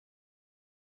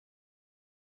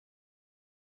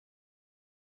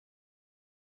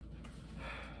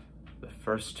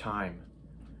first time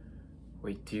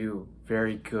we do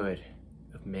very good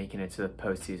of making it to the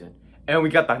postseason. And we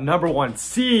got the #1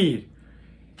 seed.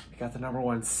 We got the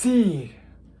 #1 seed.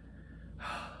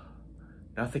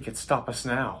 Nothing can stop us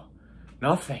now.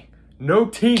 Nothing. No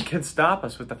team can stop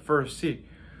us with the first seed.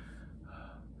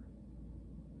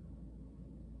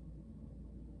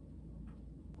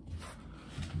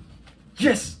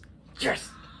 Yes! Yes!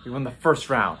 We won the first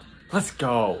round. Let's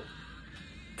go.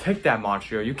 Take that,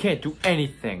 Montreal. You can't do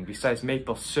anything besides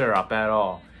maple syrup at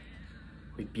all.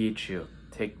 We beat you.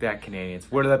 Take that,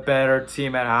 Canadians. We're the better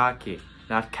team at hockey,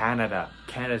 not Canada.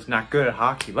 Canada's not good at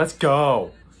hockey. Let's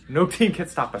go. No team can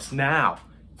stop us now.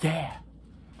 Yeah.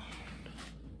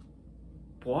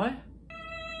 What?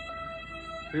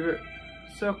 We were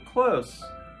so close.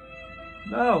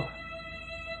 No.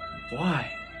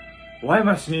 Why? Why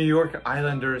must New York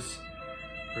Islanders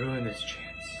ruin this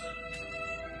chance?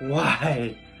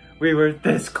 Why? We were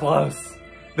this close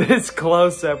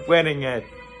at winning it.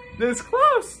 This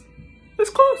close.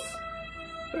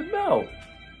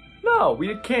 No,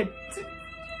 we can't.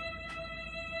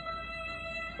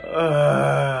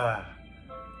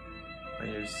 When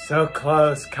you're so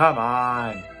close, come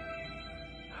on.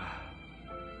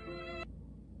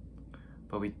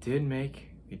 But we did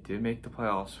make the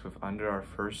playoffs with under our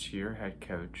first year head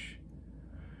coach.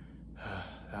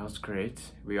 That was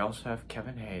great. We also have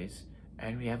Kevin Hayes,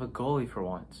 and we have a goalie for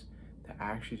once that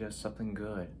actually does something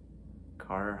good.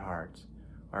 Carter Hart,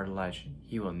 our legend.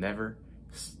 He will never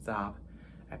stop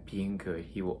at being good.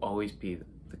 He will always be the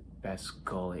best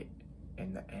goalie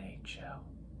in the NHL.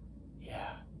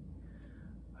 Yeah.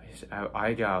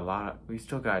 I got a lot of, we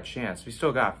still got a chance. We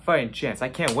still got a fighting chance. I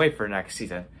can't wait for next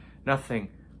season. Nothing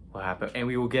will happen. And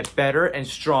we will get better and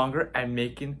stronger at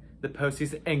making the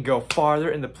postseason and go farther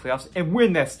in the playoffs and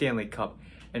win that Stanley Cup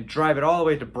and drive it all the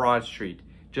way to Broad Street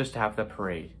just to have the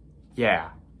parade.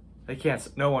 Yeah.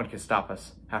 No one can stop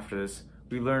us after this.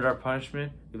 We learned our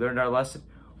punishment. We learned our lesson.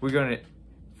 We're going to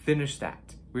finish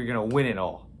that. We're going to win it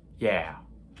all. Yeah.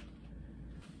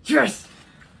 Yes!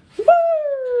 Woo!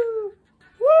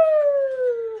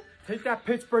 Woo! Take that,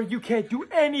 Pittsburgh. You can't do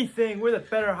anything. We're the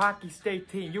better hockey state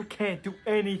team. You can't do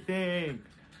anything.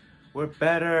 We're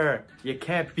better. You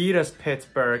can't beat us,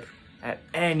 Pittsburgh, at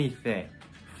anything.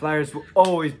 Flyers will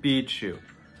always beat you.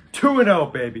 2-0,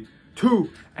 baby.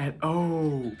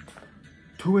 2-0.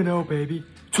 2-0, baby.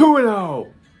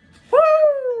 2-0. Woo!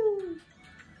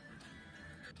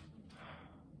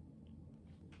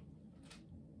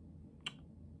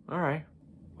 All right.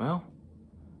 Well,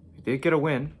 we did get a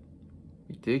win.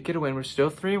 We're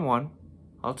still 3-1.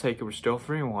 I'll take it. We're still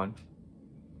 3-1.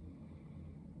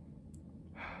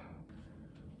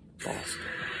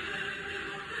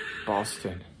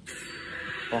 Boston.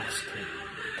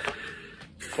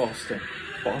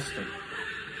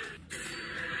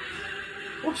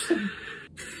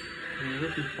 Can we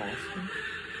really beat Boston?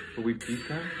 Will we beat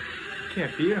them? We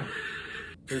can't beat them.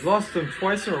 We lost them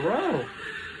twice in a row.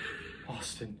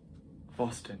 Boston.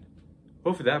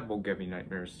 Hopefully that won't give me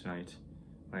nightmares tonight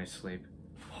when I sleep.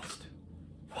 Boston.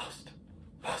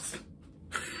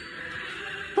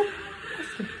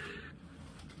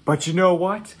 But you know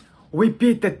what? We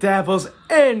beat the Devils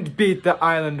and beat the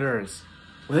Islanders.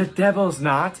 Well, the Devils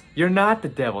not. You're not the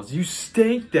Devils. You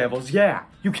stink, Devils. Yeah,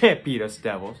 you can't beat us,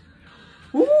 Devils.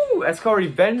 Ooh, that's called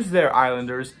revenge there,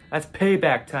 Islanders. That's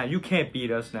payback time. You can't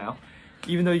beat us now.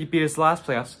 Even though you beat us last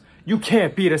playoffs, you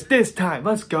can't beat us this time.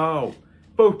 Let's go.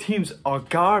 Both teams are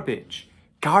garbage.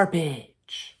 Garbage.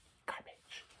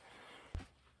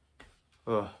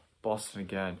 Ugh, Boston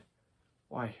again.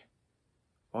 Why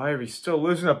are we still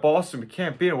losing to Boston? We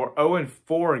can't beat them. We're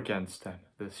 0-4 against them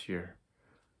this year.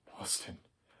 Boston.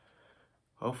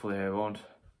 Hopefully I won't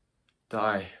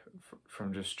die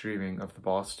from just dreaming of the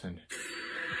Boston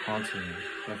haunting me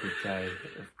every day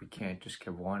if we can't just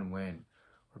get one win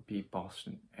or beat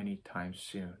Boston anytime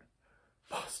soon.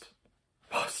 Boston.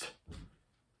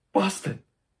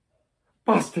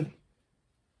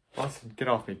 Get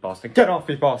off me, Boston. Get off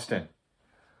me, Boston.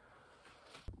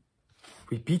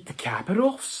 We beat the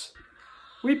Capitals?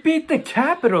 We beat the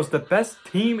Capitals, the best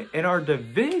team in our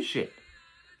division.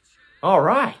 All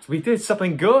right, we did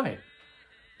something good.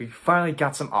 We finally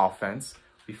got some offense.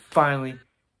 We finally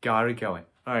got it going.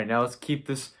 All right, now let's keep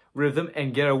this rhythm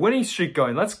and get a winning streak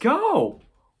going. Let's go.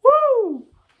 Woo!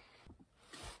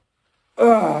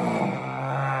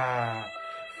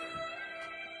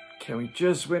 Can we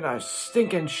just win a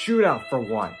stinking shootout for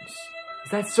once?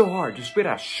 Is that so hard? Just win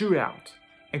a shootout.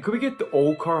 And could we get the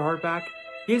old Carhartt back?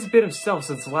 He hasn't been himself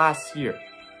since last year.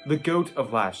 The GOAT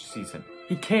of last season.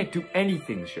 He can't do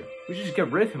anything this year. We should just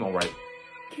get rid of him already.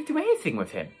 Can't do anything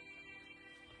with him.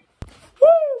 Woo!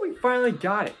 finally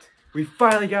got it. We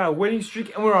finally got a winning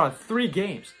streak, and we're on 3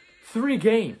 games. 3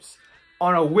 games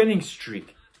on a winning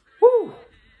streak. Woo!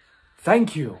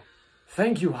 Thank you.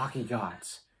 Thank you, hockey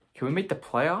gods. Can we make the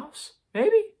playoffs?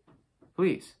 Maybe?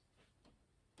 Please.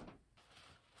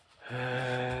 3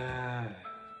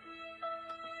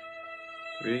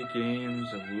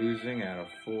 games of losing out of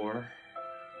 4.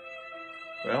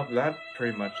 Well, that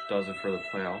pretty much does it for the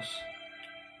playoffs.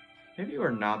 Maybe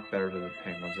we're not better than the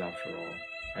Penguins after all.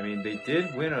 I mean, they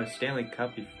did win a Stanley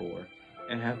Cup before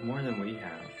and have more than we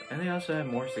have. And they also have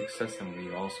more success than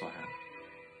we also have.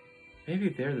 Maybe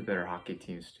they're the better hockey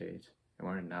team state. And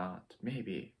we're not.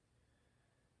 Maybe.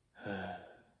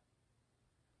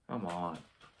 Come on.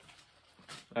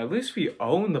 At least we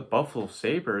own the Buffalo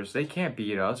Sabres. They can't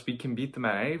beat us. We can beat them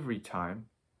at every time.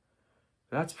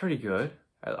 That's pretty good.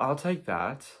 I'll take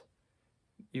that.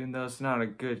 Even though it's not a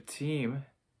good team,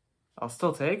 I'll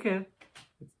still take it.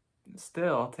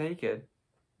 Still, I'll take it.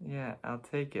 Yeah, I'll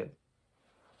take it.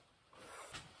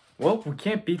 Well, we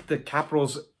can't beat the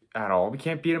Capitals at all. We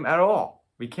can't beat them at all.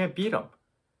 We can't beat them.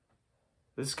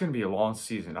 This is going to be a long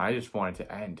season. I just want it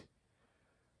to end.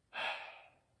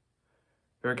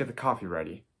 Better get the coffee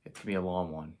ready. It's going to be a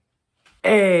long one.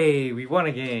 Hey, we won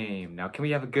a game. Now, can we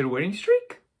have a good winning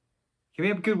streak? Can we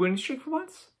have a good winning streak for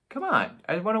once? Come on,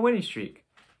 I want a winning streak.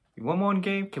 We won 1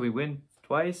 game. Can we win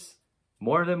twice?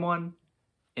 More than 1?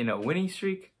 In a winning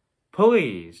streak?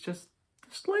 Please, just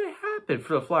let it happen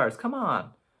for the Flyers. Come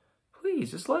on.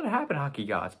 Please, just let it happen, hockey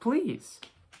gods. Please.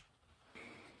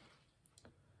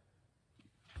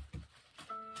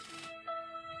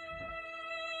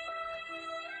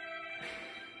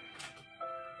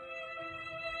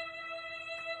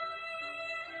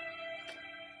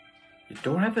 You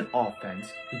don't have an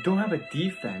offense, you don't have a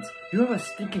defense, you have a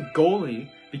stinking goalie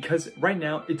because right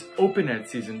now it's open end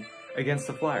season against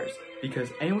the Flyers because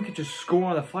anyone can just score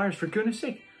on the Flyers for goodness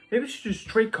sake. Maybe we should just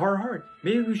trade Carhart.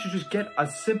 Maybe we should just get a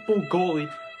simple goalie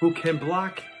who can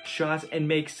block shots and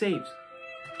make saves.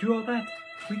 Do all that.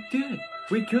 We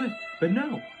could. But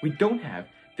no, we don't have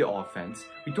the offense,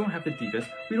 we don't have the defense,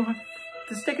 we don't have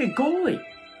the stinking goalie.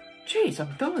 Jeez,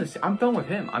 I'm done with this. I'm done with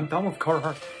him. I'm done with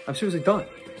Carhart. I'm seriously done.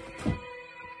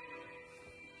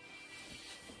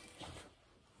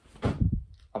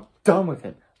 Done with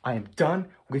him. I am done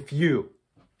with you.